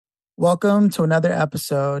Welcome to another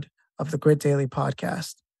episode of the Grit Daily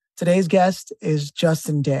podcast. Today's guest is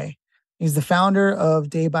Justin Day. He's the founder of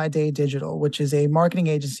Day by Day Digital, which is a marketing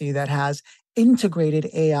agency that has integrated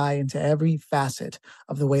AI into every facet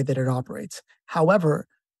of the way that it operates. However,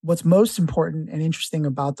 what's most important and interesting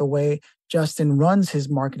about the way Justin runs his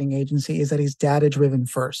marketing agency is that he's data-driven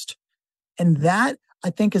first. And that, I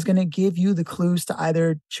think, is going to give you the clues to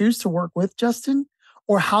either choose to work with Justin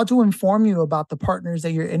or how to inform you about the partners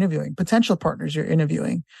that you're interviewing, potential partners you're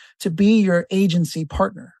interviewing, to be your agency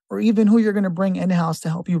partner, or even who you're going to bring in-house to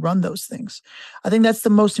help you run those things. I think that's the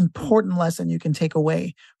most important lesson you can take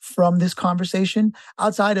away from this conversation,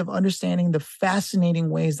 outside of understanding the fascinating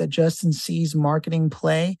ways that Justin sees marketing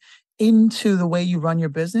play into the way you run your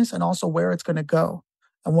business, and also where it's going to go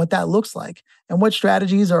and what that looks like, and what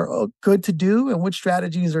strategies are good to do and which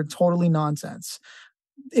strategies are totally nonsense.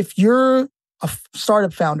 If you're a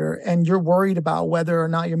startup founder and you're worried about whether or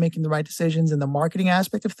not you're making the right decisions in the marketing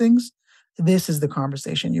aspect of things, this is the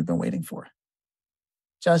conversation you've been waiting for.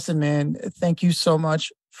 Justin, man, thank you so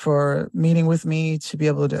much for meeting with me to be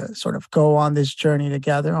able to sort of go on this journey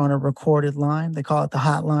together on a recorded line. They call it the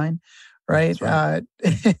hotline, right?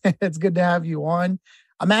 It's good to have you on.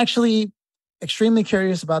 I'm actually extremely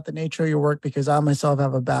curious about the nature of your work because I myself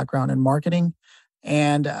have a background in marketing.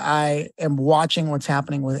 And I am watching what's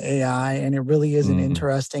happening with AI, and it really is an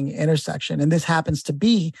interesting intersection. And this happens to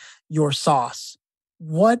be your sauce.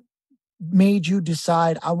 What made you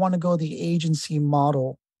decide, I want to go the agency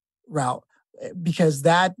model route? Because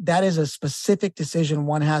that is a specific decision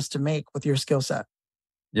one has to make with your skill set.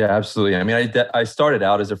 Yeah, absolutely. I mean, I started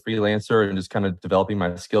out as a freelancer and just kind of developing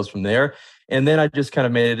my skills from there. And then I just kind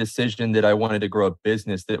of made a decision that I wanted to grow a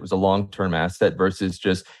business that was a long-term asset versus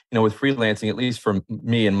just, with freelancing, at least for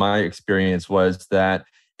me and my experience, was that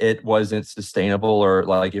it wasn't sustainable. Or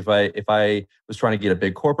like if I was trying to get a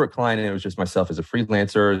big corporate client and it was just myself as a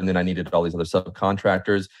freelancer, and then I needed all these other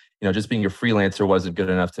subcontractors, just being a freelancer wasn't good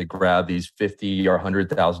enough to grab these $50,000 or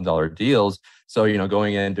 $100,000 deals. So,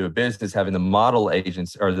 going into a business, having the model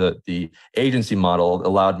agents or the agency model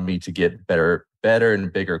allowed me to get better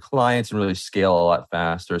and bigger clients and really scale a lot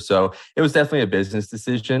faster. So it was definitely a business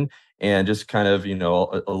decision, and just kind of,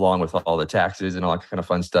 along with all the taxes and all that kind of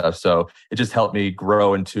fun stuff. So it just helped me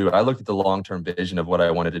grow I looked at the long-term vision of what I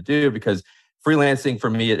wanted to do, because freelancing for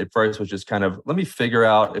me at first was just kind of, let me figure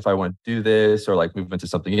out if I want to do this or like move into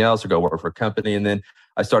something else or go work for a company. And then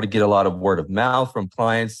I started to get a lot of word of mouth from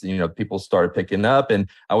clients. People started picking up, and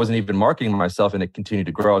I wasn't even marketing myself, and it continued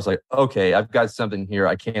to grow. I was like, okay, I've got something here.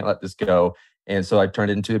 I can't let this go. And so I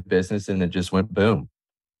turned it into a business, and it just went boom.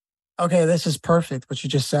 Okay, this is perfect, what you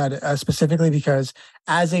just said, specifically because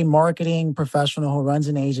as a marketing professional who runs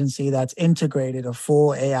an agency that's integrated a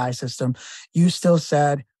full AI system, you still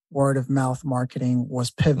said word of mouth marketing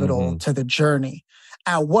was pivotal to the journey.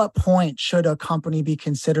 At what point should a company be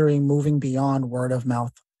considering moving beyond word of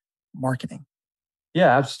mouth marketing?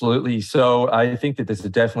 Yeah, absolutely. So I think that this is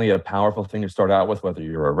definitely a powerful thing to start out with, whether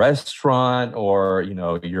you're a restaurant or,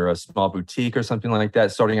 you're a small boutique or something like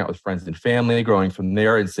that, starting out with friends and family, growing from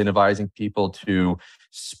there, incentivizing people to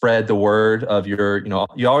spread the word of your,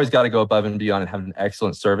 you always got to go above and beyond and have an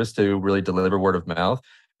excellent service to really deliver word of mouth.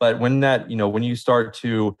 But when when you start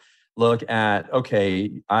to look at,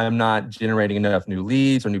 okay, I'm not generating enough new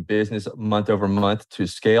leads or new business month over month to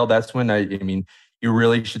scale, that's when you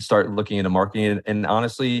really should start looking into marketing. And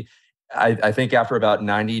honestly, I think after about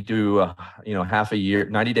 90 to half a year,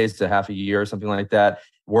 90 days to half a year, something like that,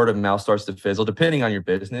 word of mouth starts to fizzle, depending on your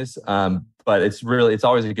business. But it's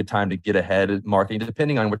always a good time to get ahead of marketing,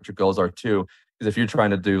 depending on what your goals are too. Because if you're trying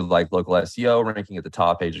to do like local SEO, ranking at the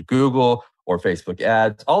top page of Google or Facebook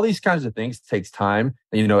ads, all these kinds of things takes time.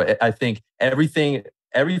 I think everything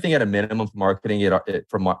at a minimum for marketing,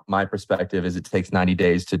 from my perspective, is it takes 90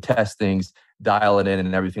 days to test things, dial it in,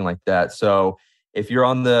 and everything like that. So if you're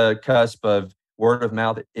on the cusp of word of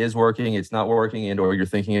mouth is working, it's not working, and or you're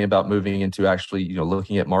thinking about moving into actually,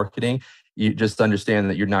 looking at marketing, you just understand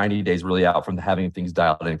that you're 90 days really out from having things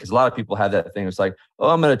dialed in. Because a lot of people have that thing. It's like, oh,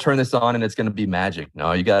 I'm going to turn this on and it's going to be magic.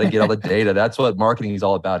 No, you got to get all the data. That's what marketing is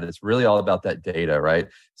all about. It's really all about that data, right?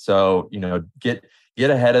 So, get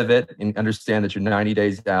ahead of it and understand that you're 90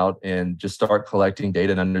 days out, and just start collecting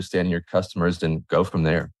data and understanding your customers and go from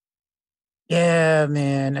there. Yeah,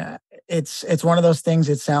 man. It's one of those things.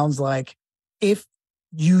 It sounds like if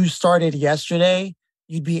you started yesterday,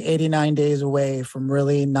 you'd be 89 days away from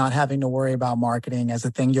really not having to worry about marketing as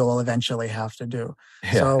a thing you'll eventually have to do.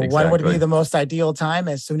 Yeah, so exactly. When would be the most ideal time?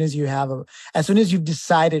 As soon as you've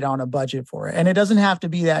decided on a budget for it. And it doesn't have to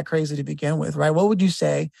be that crazy to begin with, right? What would you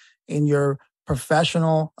say, in your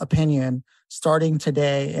professional opinion, starting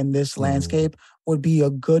today in this Mm. landscape would be a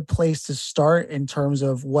good place to start in terms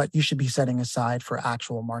of what you should be setting aside for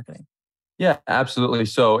actual marketing? Yeah, absolutely.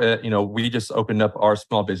 So, we just opened up our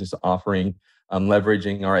small business offering,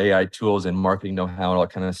 leveraging our AI tools and marketing know-how and all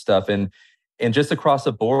that kind of stuff. And just across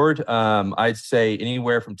the board, I'd say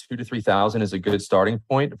anywhere from 2 to 3 thousand is a good starting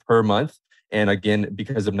point per month. And again,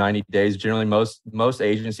 because of 90 days, generally most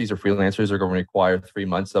agencies or freelancers are going to require 3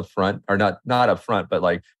 months up front, or not up front, but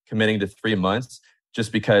like committing to 3 months,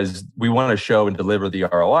 just because we want to show and deliver the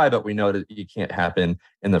ROI, but we know that it can't happen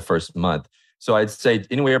in the first month. So I'd say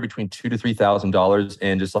anywhere between $2 to $3,000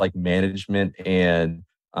 in just like management and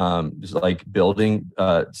just like building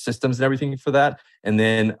systems and everything for that. And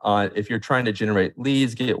then if you're trying to generate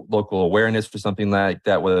leads, get local awareness for something like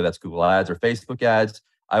that, whether that's Google Ads or Facebook Ads,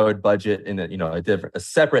 I would budget in a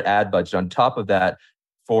separate ad budget on top of that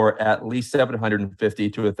for at least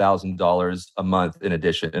 $750 to $1,000 a month in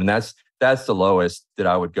addition. And that's the lowest that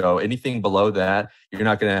I would go. Anything below that, you're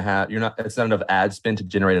not going to have, it's not enough ad spend to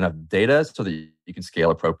generate enough data so that you can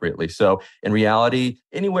scale appropriately. So in reality,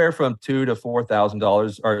 anywhere from $2 to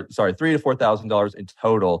 $4,000, or sorry, $3 to $4,000 in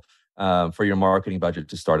total for your marketing budget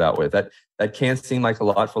to start out with. That can seem like a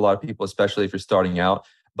lot for a lot of people, especially if you're starting out.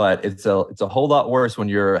 But it's a whole lot worse when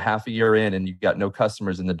you're half a year in and you've got no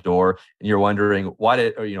customers in the door and you're wondering why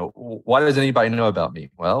does anybody know about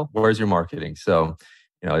me? Well, where's your marketing? So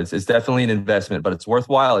it's definitely an investment, but it's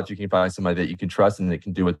worthwhile if you can find somebody that you can trust and that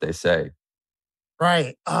can do what they say.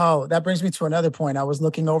 Right. Oh, that brings me to another point. I was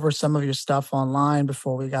looking over some of your stuff online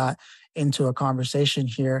before we got into a conversation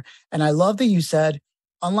here. And I love that you said,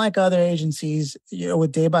 unlike other agencies,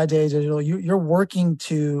 with day by day digital, you're working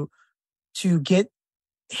to get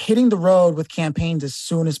hitting the road with campaigns as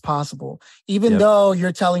soon as possible. Even Yep. though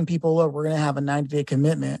you're telling people, look, we're going to have a 90-day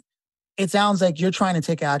commitment, it sounds like you're trying to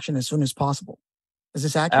take action as soon as possible. Is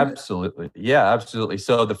this accurate? Absolutely. Yeah, absolutely.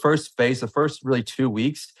 So the first phase, the first really 2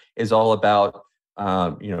 weeks is all about,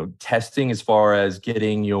 testing as far as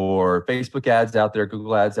getting your Facebook ads out there,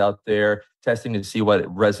 Google ads out there, testing to see what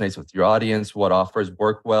resonates with your audience, what offers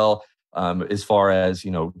work well. As far as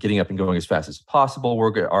getting up and going as fast as possible,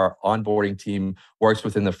 our onboarding team works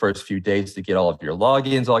within the first few days to get all of your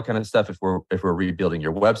logins, all that kind of stuff. If we're rebuilding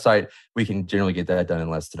your website, we can generally get that done in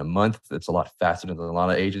less than a month. That's a lot faster than a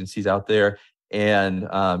lot of agencies out there. And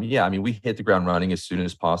we hit the ground running as soon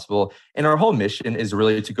as possible. And our whole mission is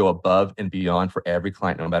really to go above and beyond for every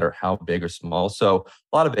client, no matter how big or small. So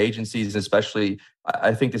a lot of agencies, especially,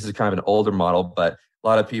 I think this is kind of an older model, but a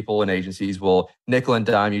lot of people and agencies will nickel and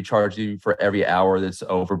dime you, charge you for every hour that's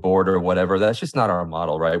overboard or whatever. That's just not our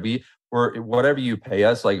model, right? We're whatever you pay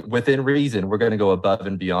us, like within reason, we're going to go above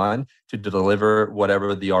and beyond to deliver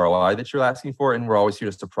whatever the ROI that you're asking for. And we're always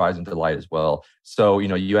here to surprise and delight as well. So,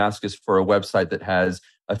 you ask us for a website that has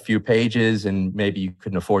a few pages and maybe you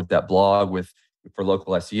couldn't afford that blog for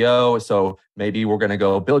local SEO. So maybe we're going to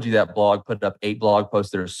go build you that blog, put up 8 blog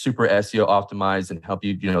posts that are super SEO optimized and help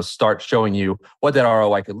you, start showing you what that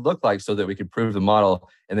ROI could look like so that we can prove the model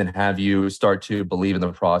and then have you start to believe in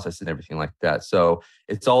the process and everything like that. So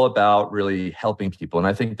it's all about really helping people. And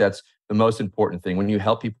I think that's the most important thing. When you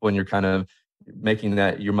help people and you're kind of making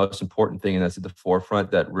that your most important thing and that's at the forefront,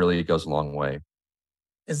 that really goes a long way.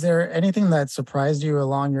 Is there anything that surprised you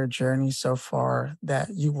along your journey so far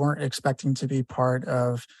that you weren't expecting to be part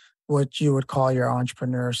of what you would call your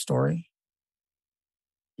entrepreneur story?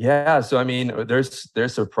 Yeah, so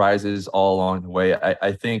there's surprises all along the way.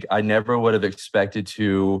 I think I never would have expected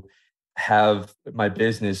to have my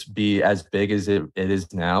business be as big as it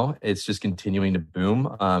is now. It's just continuing to boom.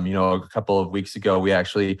 A couple of weeks ago, I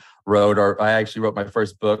actually wrote my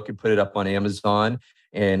first book and put it up on Amazon.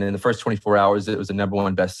 And in the first 24 hours, it was a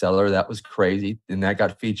 #1 bestseller. That was crazy. And that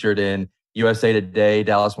got featured in USA Today,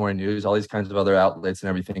 Dallas Morning News, all these kinds of other outlets and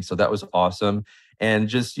everything. So that was awesome. And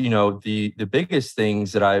just, the biggest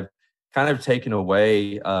things that I've kind of taken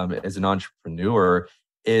away as an entrepreneur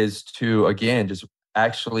is to, again, just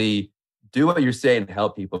actually do what you're saying and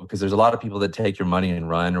help people, because there's a lot of people that take your money and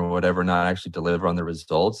run or whatever, not actually deliver on the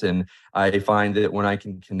results. And I find that when I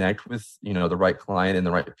can connect with, the right client and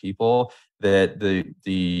the right people, that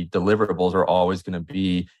the deliverables are always going to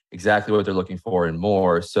be exactly what they're looking for and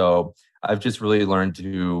more. So I've just really learned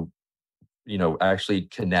to, actually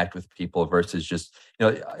connect with people versus just,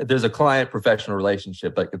 there's a client professional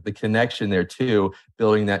relationship, but the connection there too,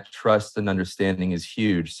 building that trust and understanding is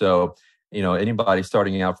huge. So, anybody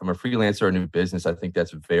starting out from a freelancer or a new business, I think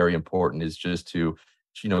that's very important, is just to,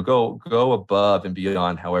 go above and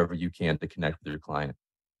beyond however you can to connect with your client.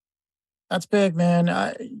 That's big, man.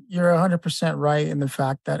 You're 100% right in the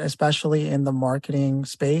fact that, especially in the marketing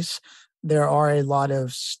space, there are a lot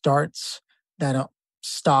of starts that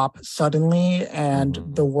stop suddenly and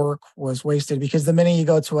the Mhm. work was wasted, because the minute you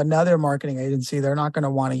go to another marketing agency, they're not going to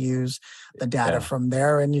want to use the data Yeah. from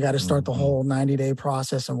there, and you got to start the Mhm. whole 90-day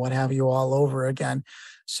process and what have you all over again.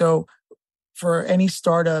 So for any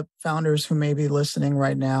startup founders who may be listening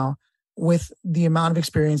right now, with the amount of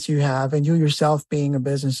experience you have and you yourself being a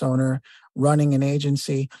business owner running an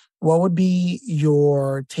agency, what would be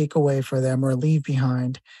your takeaway for them or leave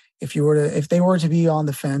behind if they were to be on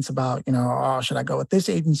the fence about, oh, should I go with this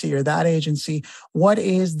agency or that agency? What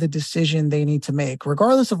is the decision they need to make,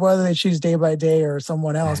 regardless of whether they choose Day by Day or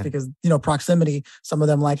someone else, because, proximity, some of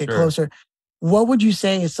them like it Sure. closer. What would you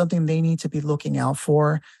say is something they need to be looking out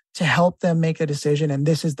for to help them make a decision? And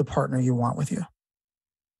this is the partner you want with you.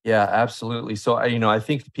 Yeah, absolutely. So, I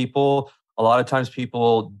think a lot of times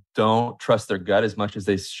people don't trust their gut as much as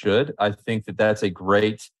they should. I think that that's a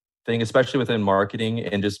great thing, especially within marketing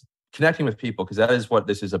and just connecting with people, because that is what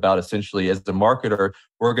this is about essentially. As the marketer,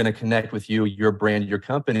 we're going to connect with you, your brand, your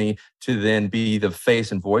company, to then be the face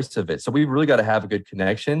and voice of it. So we really got to have a good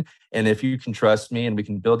connection. And if you can trust me and we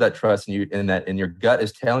can build that trust and your gut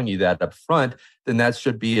is telling you that up front, then that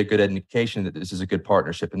should be a good indication that this is a good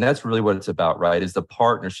partnership. And that's really what it's about, right? Is the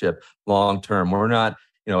partnership long term. We're not,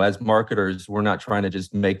 as marketers, we're not trying to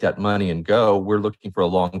just make that money and go. We're looking for a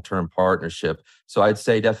long term partnership. So I'd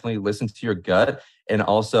say definitely listen to your gut, and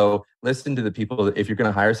also listen to the people. If you're going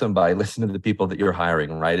to hire somebody, listen to the people that you're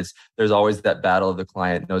hiring, right? There's always that battle of the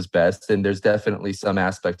client knows best. And there's definitely some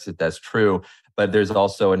aspects that's true. But there's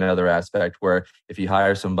also another aspect where if you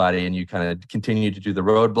hire somebody and you kind of continue to do the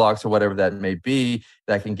roadblocks or whatever that may be,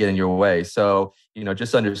 that can get in your way. So,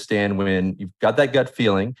 just understand when you've got that gut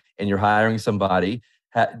feeling and you're hiring somebody,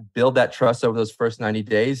 build that trust over those first 90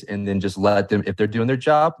 days, and then just let them, if they're doing their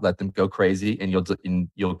job, let them go crazy, and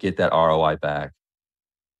you'll get that ROI back.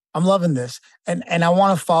 I'm loving this. And I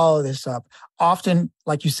want to follow this up. Often,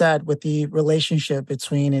 like you said, with the relationship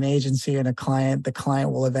between an agency and a client, the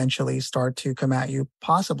client will eventually start to come at you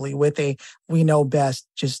possibly with a we know best,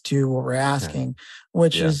 just do what we're Yeah. asking,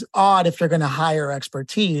 which Yeah. is odd if you're going to hire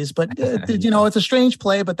expertise. But, Yeah. it's a strange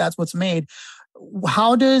play, but that's what's made.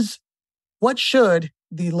 How does what should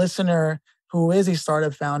the listener who is a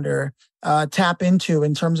startup founder tap into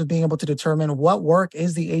in terms of being able to determine what work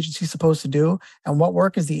is the agency supposed to do and what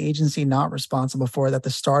work is the agency not responsible for, that the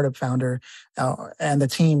startup founder and the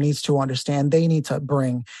team needs to understand they need to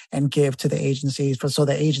bring and give to the agency so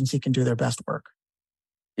the agency can do their best work?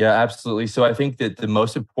 Yeah, absolutely. So I think that the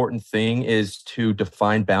most important thing is to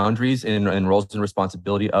define boundaries and roles and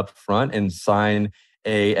responsibility up front, and sign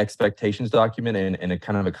a expectations document and a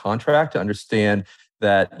kind of a contract to understand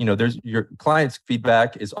that, there's your client's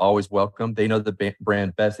feedback is always welcome. They know the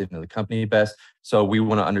brand best, they know the company best. So we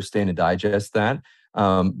want to understand and digest that.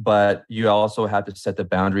 But you also have to set the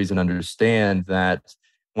boundaries and understand that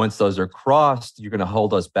once those are crossed, you're going to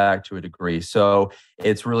hold us back to a degree. So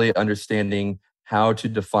it's really understanding how to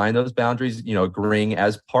define those boundaries, agreeing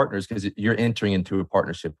as partners, because you're entering into a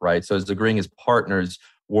partnership, right? So it's agreeing as partners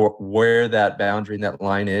where that boundary and that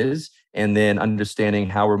line is, and then understanding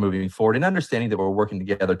how we're moving forward and understanding that we're working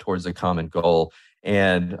together towards a common goal.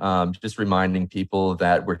 And just reminding people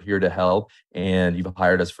that we're here to help and you've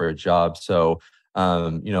hired us for a job. So,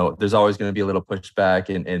 there's always going to be a little pushback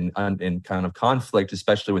and kind of conflict,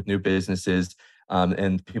 especially with new businesses,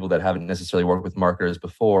 and people that haven't necessarily worked with marketers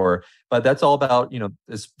before. But that's all about,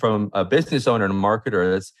 this from a business owner and a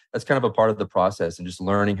marketer. That's kind of a part of the process, and just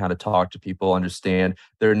learning how to talk to people, understand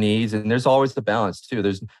their needs. And there's always the balance too.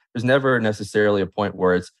 There's never necessarily a point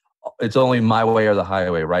where it's only my way or the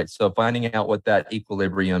highway, right? So finding out what that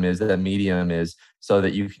equilibrium is, that medium is, so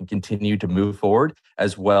that you can continue to move forward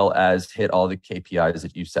as well as hit all the KPIs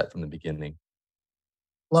that you set from the beginning.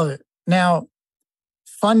 Love it. Now,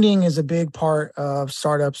 funding is a big part of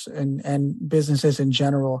startups and businesses in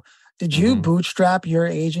general. Did you Mm-hmm. bootstrap your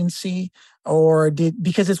agency, or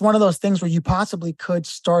because it's one of those things where you possibly could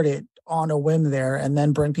start it on a whim there and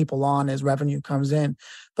then bring people on as revenue comes in.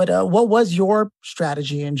 But what was your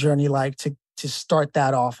strategy and journey like to start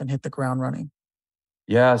that off and hit the ground running?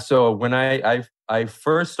 Yeah. So when I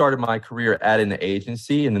first started my career at an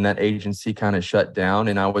agency, and then that agency kind of shut down,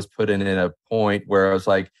 and I was put in a point where I was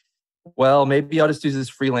like, well, maybe I'll just do this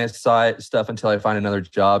freelance side stuff until I find another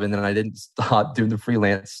job. And then I didn't stop doing the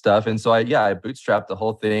freelance stuff. And so I bootstrapped the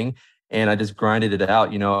whole thing, and I just grinded it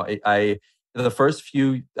out. The first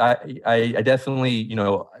few, I definitely,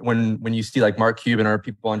 when you see like Mark Cuban or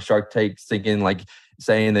people on Shark Tank saying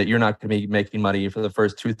that you're not going to be making money for the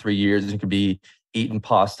first 2-3 years, you could be eating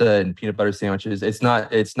pasta and peanut butter sandwiches. It's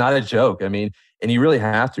not a joke. I mean, and you really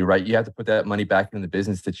have to, right? You have to put that money back in the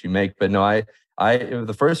business that you make. But no, I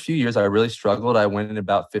the first few years I really struggled. I went in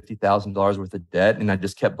about $50,000 worth of debt, and I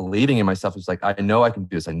just kept believing in myself. It was like, I know I can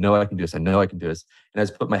do this. I know I can do this. I know I can do this. And I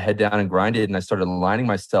just put my head down and grinded, and I started aligning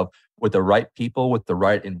myself with the right people, with the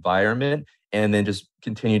right environment, and then just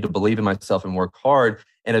continued to believe in myself and work hard.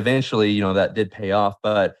 And eventually, that did pay off.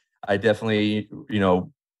 But I definitely,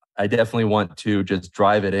 I definitely want to just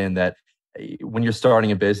drive it in that when you're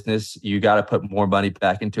starting a business, you got to put more money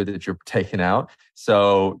back into it that you're taking out.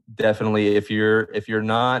 So definitely, if you're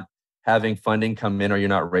not having funding come in, or you're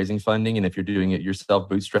not raising funding, and if you're doing it yourself,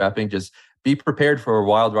 bootstrapping, just be prepared for a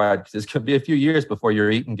wild ride, because it's going to be a few years before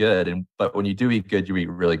you're eating good. But when you do eat good, you eat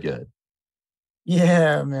really good.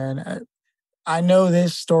 Yeah, man. I know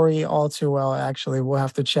this story all too well. Actually, we'll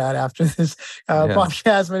have to chat after this Yeah,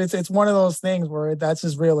 podcast, but it's one of those things where that's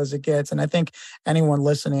as real as it gets. And I think anyone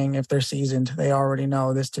listening, if they're seasoned, they already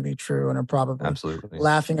know this to be true and are probably absolutely.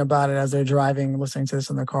 laughing about it as they're driving, listening to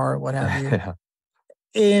this in the car, what have you. Yeah.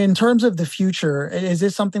 In terms of the future, is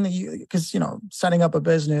this something that because setting up a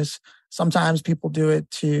business, sometimes people do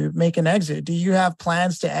it to make an exit. Do you have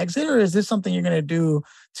plans to exit, or is this something you're going to do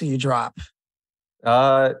till you drop?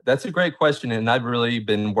 That's a great question. And I've really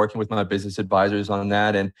been working with my business advisors on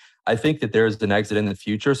that. And I think that there's an exit in the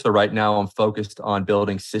future. So right now I'm focused on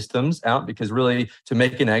building systems out, because really to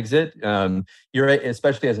make an exit, you're,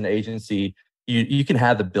 especially as an agency, you can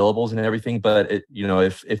have the billables and everything, but if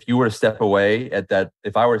you were to step away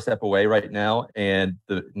if I were to step away right now and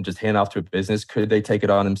just hand off to a business, could they take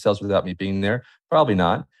it on themselves without me being there? Probably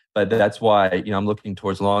not. But that's why, I'm looking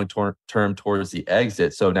towards long-term towards the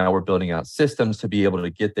exit. So now we're building out systems to be able to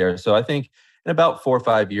get there. So I think in about 4 or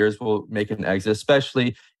 5 years, we'll make an exit,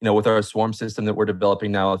 especially, with our swarm system that we're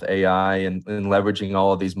developing now with AI and leveraging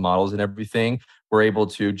all of these models and everything. We're able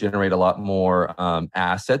to generate a lot more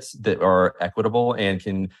assets that are equitable and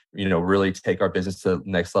can, really take our business to the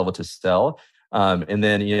next level to sell. And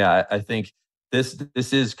then, I think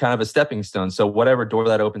this is kind of a stepping stone. So whatever door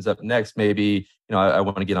that opens up next, maybe, I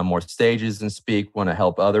want to get on more stages and speak, want to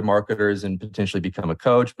help other marketers and potentially become a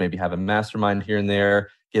coach, maybe have a mastermind here and there,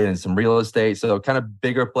 get in some real estate. So kind of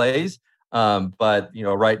bigger plays. But,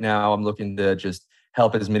 right now I'm looking to just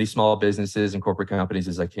help as many small businesses and corporate companies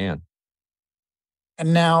as I can.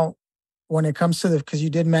 And now, when it comes to because you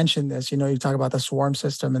did mention this, you talk about the swarm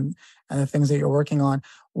system and the things that you're working on.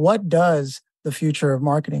 What does the future of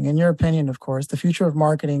marketing, in your opinion, of course, the future of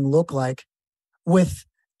marketing look like with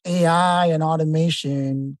AI and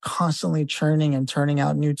automation constantly churning and turning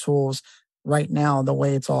out new tools right now, the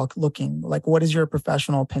way it's all looking? Like, what is your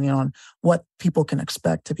professional opinion on what people can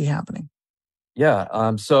expect to be happening?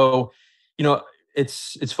 Yeah. So,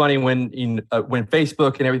 it's funny when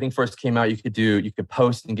Facebook and everything first came out, you could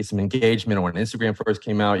post and get some engagement. Or when Instagram first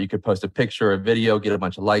came out, you could post a picture, a video, get a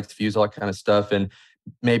bunch of likes, views, all that kind of stuff. And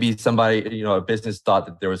maybe somebody, a business thought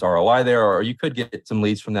that there was ROI there, or you could get some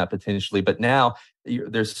leads from that potentially. But now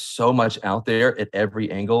there's so much out there at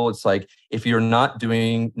every angle. It's like, if you're not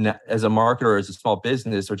doing, as a marketer or as a small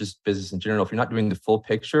business or just business in general, if you're not doing the full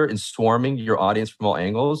picture and swarming your audience from all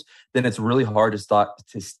angles, then it's really hard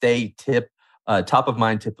to stay top of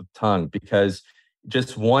mind, tip of tongue, because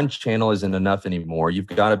just one channel isn't enough anymore. You've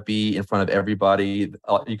got to be in front of everybody.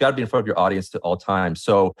 You've got to be in front of your audience at all times.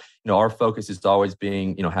 So, our focus is always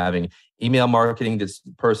being, having email marketing that's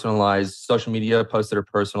personalized, social media posts that are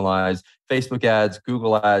personalized, Facebook ads,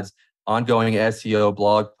 Google ads, ongoing SEO,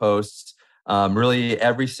 blog posts, really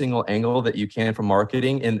every single angle that you can from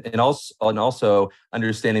marketing, and also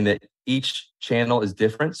understanding that each channel is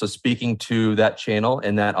different. So speaking to that channel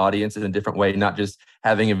and that audience in a different way, not just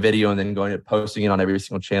having a video and then going and posting it on every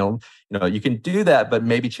single channel. You can do that, but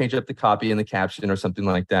maybe change up the copy and the caption or something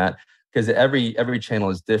like that, because every channel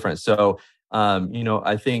is different. So,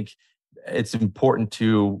 I think it's important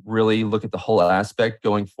to really look at the whole aspect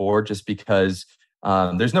going forward, just because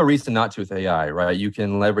there's no reason not to with AI, right? You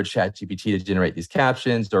can leverage ChatGPT to generate these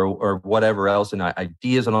captions or whatever else, and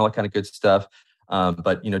ideas and all that kind of good stuff.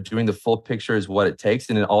 But doing the full picture is what it takes,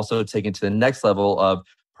 and then also taking it to the next level of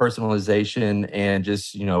personalization and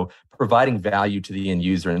just providing value to the end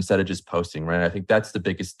user instead of just posting, right? I think that's the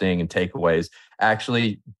biggest thing and takeaways.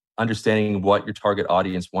 Actually understanding what your target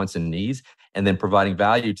audience wants and needs, and then providing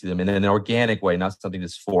value to them in an organic way, not something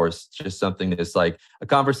that's forced, just something that's like a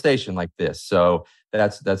conversation like this. So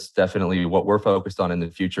that's definitely what we're focused on in the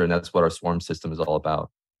future, and that's what our swarm system is all about.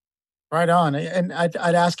 Right on. And I'd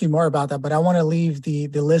ask you more about that, but I want to leave the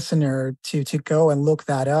listener to go and look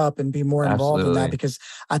that up and be more involved in that, Absolutely. because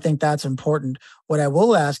I think that's important. What I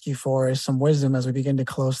will ask you for is some wisdom as we begin to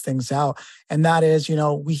close things out. And that is,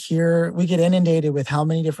 we get inundated with how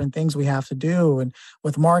many different things we have to do, and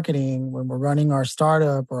with marketing when we're running our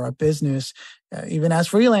startup or our business. even as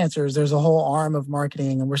freelancers, there's a whole arm of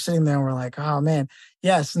marketing, and we're sitting there and we're like, oh man,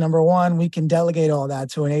 yes, number one, we can delegate all that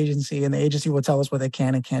to an agency, and the agency will tell us what they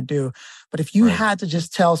can and can't do. But if you had to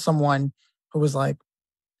just tell someone who was like,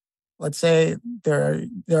 let's say they're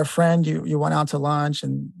a friend, you went out to lunch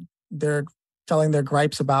and they're telling their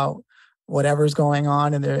gripes about whatever's going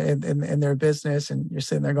on in their business, and you're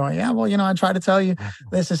sitting there going, yeah, well, I try to tell you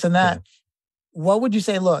this and that. What would you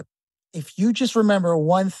say? Look, if you just remember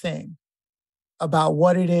one thing about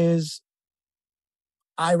what it is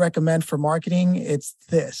I recommend for marketing, it's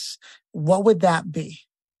this. What would that be?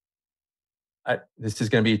 This is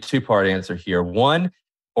going to be a two-part answer here. One,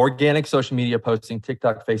 organic social media posting,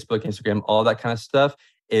 TikTok, Facebook, Instagram, all that kind of stuff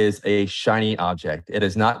is a shiny object. It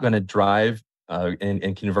is not going to drive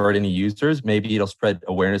and convert any users. Maybe it'll spread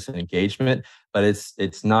awareness and engagement, but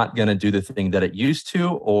it's not going to do the thing that it used to,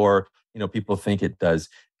 or people think it does.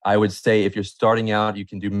 I would say if you're starting out, you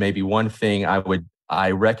can do maybe one thing.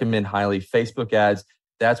 I recommend highly Facebook ads.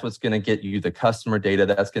 That's what's going to get you the customer data.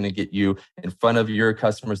 That's going to get you in front of your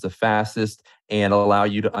customers the fastest and allow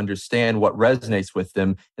you to understand what resonates with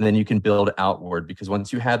them. And then you can build outward, because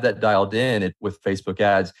once you have that dialed in with Facebook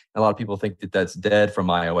ads, a lot of people think that that's dead from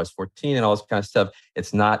iOS 14 and all this kind of stuff.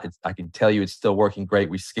 It's not. I can tell you it's still working great.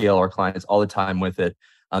 We scale our clients all the time with it.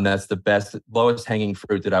 That's the best, lowest hanging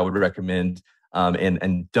fruit that I would recommend.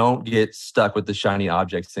 And don't get stuck with the shiny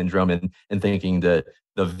object syndrome and thinking that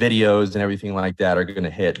the videos and everything like that are going to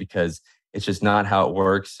hit, because it's just not how it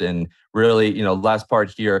works. And really, last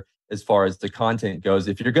part here, as far as the content goes,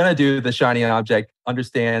 if you're going to do the shiny object,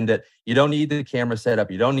 understand that you don't need the camera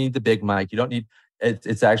setup. You don't need the big mic. You don't need,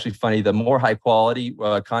 it's actually funny. The more high quality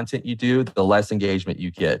content you do, the less engagement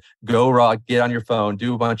you get. Go raw, get on your phone,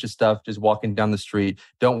 do a bunch of stuff, just walking down the street.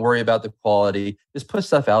 Don't worry about the quality. Just put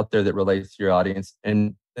stuff out there that relates to your audience,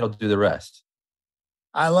 and it'll do the rest.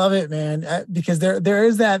 I love it, man, because there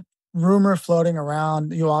is that rumor floating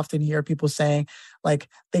around. You often hear people saying, like,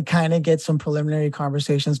 they kind of get some preliminary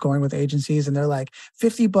conversations going with agencies, and they're like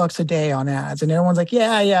 $50 a day on ads, and everyone's like,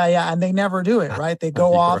 yeah, and they never do it, right? They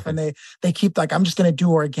go off and they keep like, I'm just going to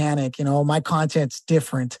do organic. My content's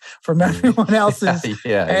different from everyone else's,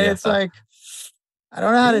 it's like, I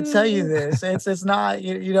don't know how to tell you this. It's not,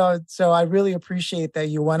 So I really appreciate that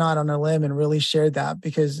you went out on a limb and really shared that,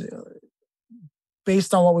 because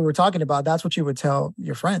based on what we were talking about, that's what you would tell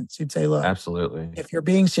your friends. You'd say, look, absolutely, if you're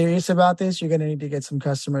being serious about this, you're going to need to get some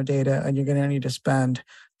customer data, and you're going to need to spend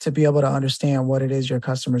to be able to understand what it is your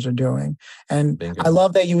customers are doing. And Bingo. I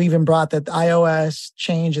love that you even brought that iOS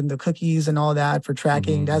change and the cookies and all that for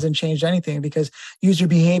tracking hasn't changed anything, because user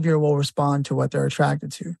behavior will respond to what they're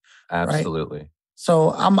attracted to. Absolutely. Right?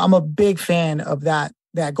 So I'm a big fan of that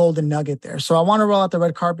golden nugget there. So I want to roll out the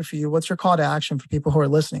red carpet for you. What's your call to action for people who are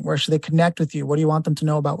listening? Where should they connect with you? What do you want them to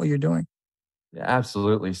know about what you're doing? Yeah,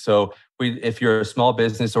 absolutely. So if you're a small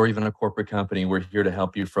business or even a corporate company, we're here to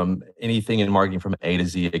help you from anything in marketing from A to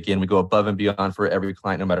Z. Again, we go above and beyond for every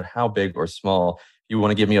client, no matter how big or small. If you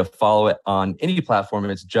want to give me a follow on any platform,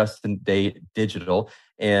 it's Justin Day Digital,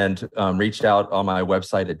 and reach out on my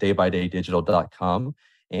website at daybydaydigital.com.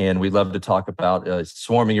 And we'd love to talk about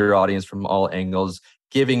swarming your audience from all angles,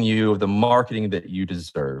 giving you the marketing that you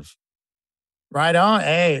deserve. Right on.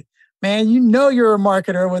 Hey, man, you're a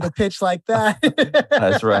marketer with a pitch like that.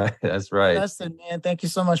 That's right. That's right. Justin, man, thank you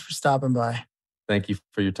so much for stopping by. Thank you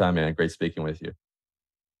for your time, man. Great speaking with you.